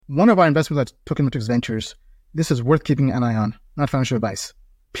One of our investments at Token Metrics Ventures, this is worth keeping an eye on, not financial advice.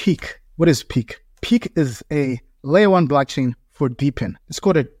 Peaq. What is Peaq? Peaq is a layer 1 blockchain for DEPIN. It's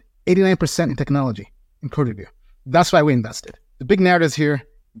quoted 89% in technology in code review. That's why we invested. The big narratives here,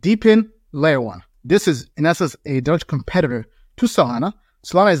 DEPIN, layer 1. This is, in essence, a direct competitor to Solana.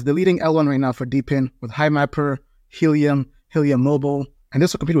 Solana is the leading L1 right now for DEPIN with HiMapper, Helium Mobile, and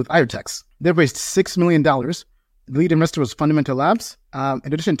this will compete with IRTX. They've raised $6 million. The lead investor was Fundamental Labs. In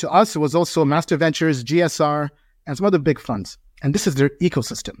addition to us, it was also Master Ventures, GSR, and some other big funds. And this is their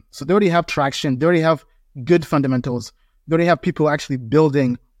ecosystem. So they already have traction. They already have good fundamentals. They already have people actually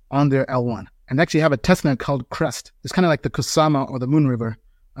building on their L1. And they actually have a testnet called Crest. It's kind of like the Kusama or the Moon River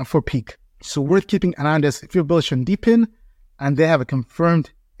for Peaq. So worth keeping an eye on this if you're bullish on DEPIN, and they have a confirmed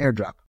airdrop.